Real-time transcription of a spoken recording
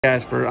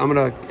Casper, I'm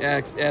going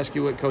to ask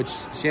you what Coach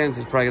Shans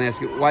is probably going to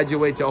ask you. Why'd you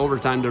wait to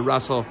overtime to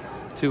wrestle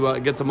to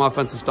get some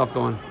offensive stuff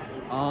going?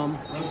 Well,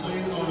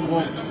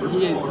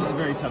 he's a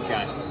very tough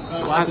guy.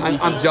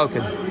 I'm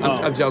joking.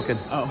 I'm joking.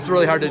 Oh. It's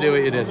really hard to do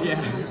what you did.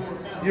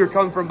 Yeah. You were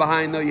coming from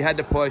behind, though. You had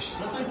to push.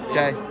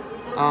 Okay.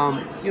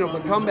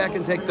 But come back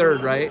and take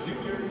third, right?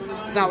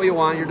 It's not what you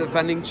want. You're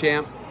defending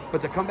champ.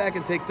 But to come back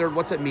and take third,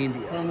 what's it mean to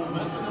you?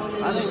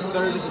 I think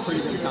third is a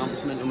pretty good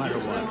accomplishment no matter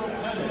what.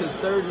 Because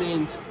third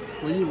means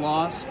when you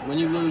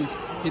lose,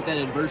 hit that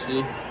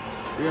adversity,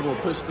 you're able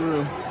to push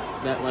through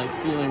that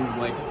feeling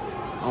like,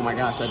 oh my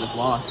gosh, I just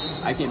lost.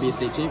 I can't be a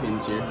state champion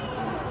this year.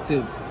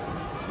 To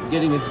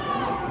getting as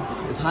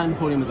high in the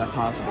podium as I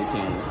possibly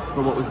can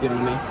for what was given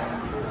to me.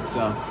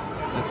 So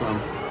that's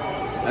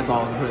all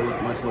I was pretty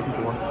much looking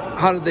for.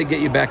 How did they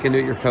get you back into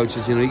it, your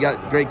coaches? You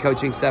got great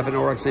coaching staff at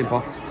Norwalk St.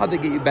 Paul. How'd they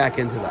get you back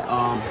into that?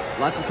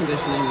 Lots of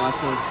conditioning,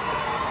 lots of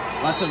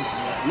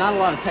not a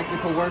lot of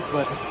technical work,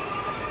 but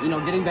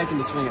getting back in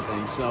the swing of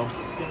things. So,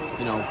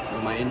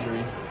 with my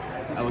injury,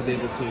 I was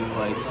able to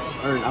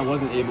I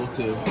wasn't able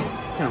to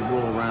kind of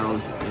roll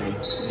around and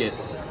get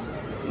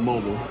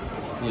mobile.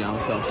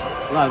 So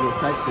a lot of those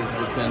practices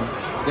have just been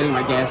getting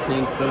my gas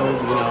tank filled.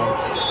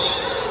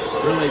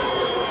 Really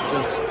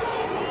just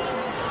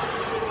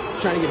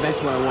trying to get back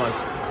to where I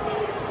was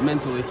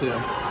mentally too.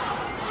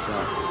 So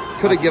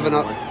could have given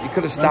up. You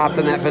could have stopped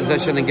in that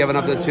position and given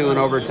up the 2 in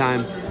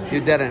overtime. You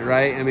didn't,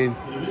 right? I mean,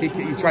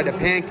 you tried to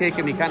pancake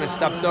him. He kind of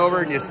steps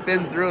over and you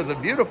spin through. It's a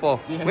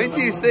beautiful. Wait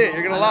till you see it.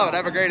 You're gonna love it.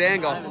 Have a great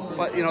angle.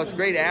 But it's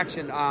great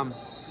action.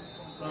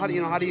 How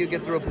do you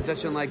get through a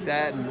position like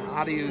that, and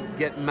how do you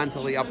get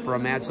mentally up for a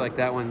match like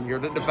that when you're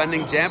the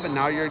defending champ and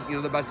now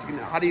you're the best you can?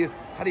 How do you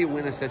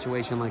win a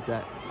situation like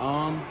that?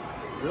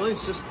 Really,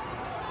 it's just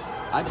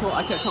I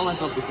kept telling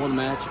myself before the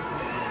match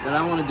that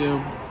I want to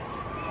do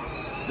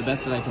the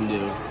best that I can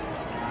do.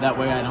 That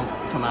way I don't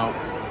come out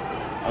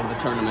of the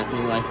tournament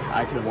being like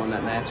I could have won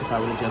that match if I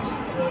would have just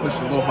pushed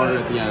a little harder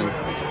at the end.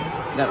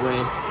 That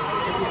way,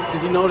 so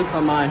if you noticed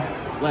on my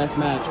last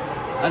match,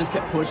 I just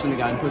kept pushing the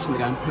guy and pushing the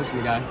guy and pushing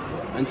the guy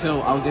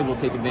until I was able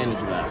to take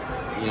advantage of that.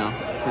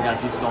 So I got a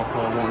few stall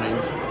call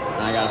warnings,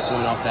 and I got a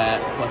point off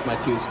that, plus my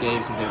 2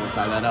 escapes, was able to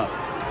tie that up.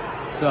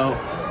 So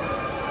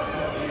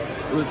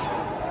it was,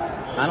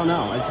 I don't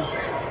know, it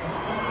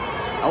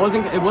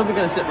wasn't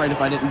going to sit right if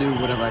I didn't do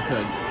whatever I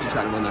could to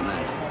try to win that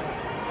match.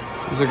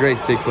 It was a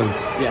great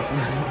sequence. Yes.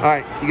 All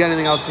right, you got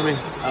anything else for me?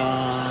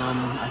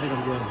 I think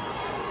I'm good.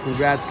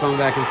 Congrats coming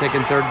back and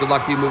taking third. Good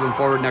luck to you moving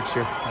forward next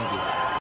year. Thank you.